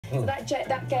So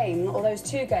that game, or those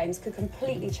two games, could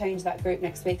completely change that group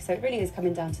next week. So it really is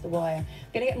coming down to the wire.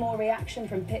 We're going to get more reaction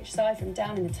from pitch side, from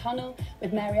down in the tunnel,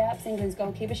 with Mary Earps, England's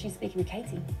goalkeeper. She's speaking with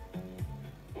Katie.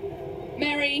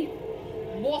 Mary,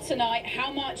 what a night.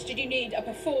 How much did you need a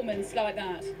performance like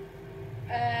that?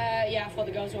 Yeah, I thought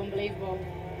the girls were unbelievable.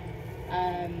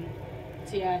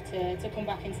 To come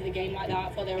back into the game like that, I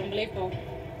thought they were unbelievable.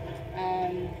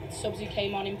 Subs who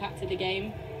came on impacted the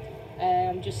game.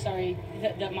 I'm just sorry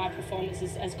that my performance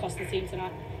has cost the team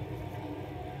tonight.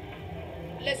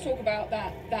 Let's talk about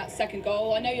that second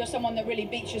goal. I know you're someone that really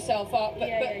beats yourself up,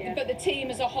 but the team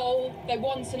as a whole, they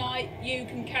won tonight. You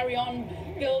can carry on,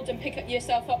 build and pick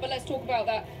yourself up. But let's talk about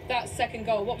that second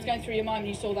goal. What was going through your mind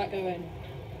when you saw that go in?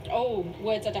 Oh,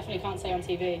 words I definitely can't say on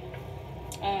TV.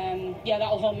 Yeah,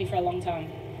 that'll haunt me for a long time.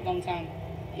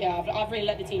 Yeah, I've really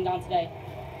let the team down today.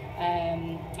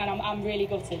 And I'm really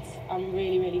gutted. I'm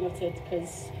really gutted,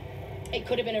 because it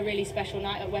could have been a really special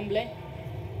night at Wembley.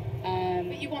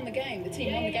 But you won the game. The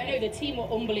team won the game. No, the team were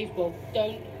unbelievable.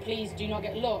 Please do not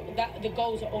get the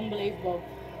goals are unbelievable.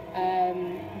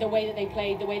 The way that they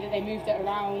played, the way that they moved it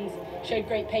around, showed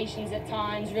great patience at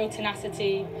times, real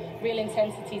tenacity, real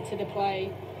intensity to the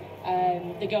play.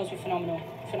 The girls were phenomenal.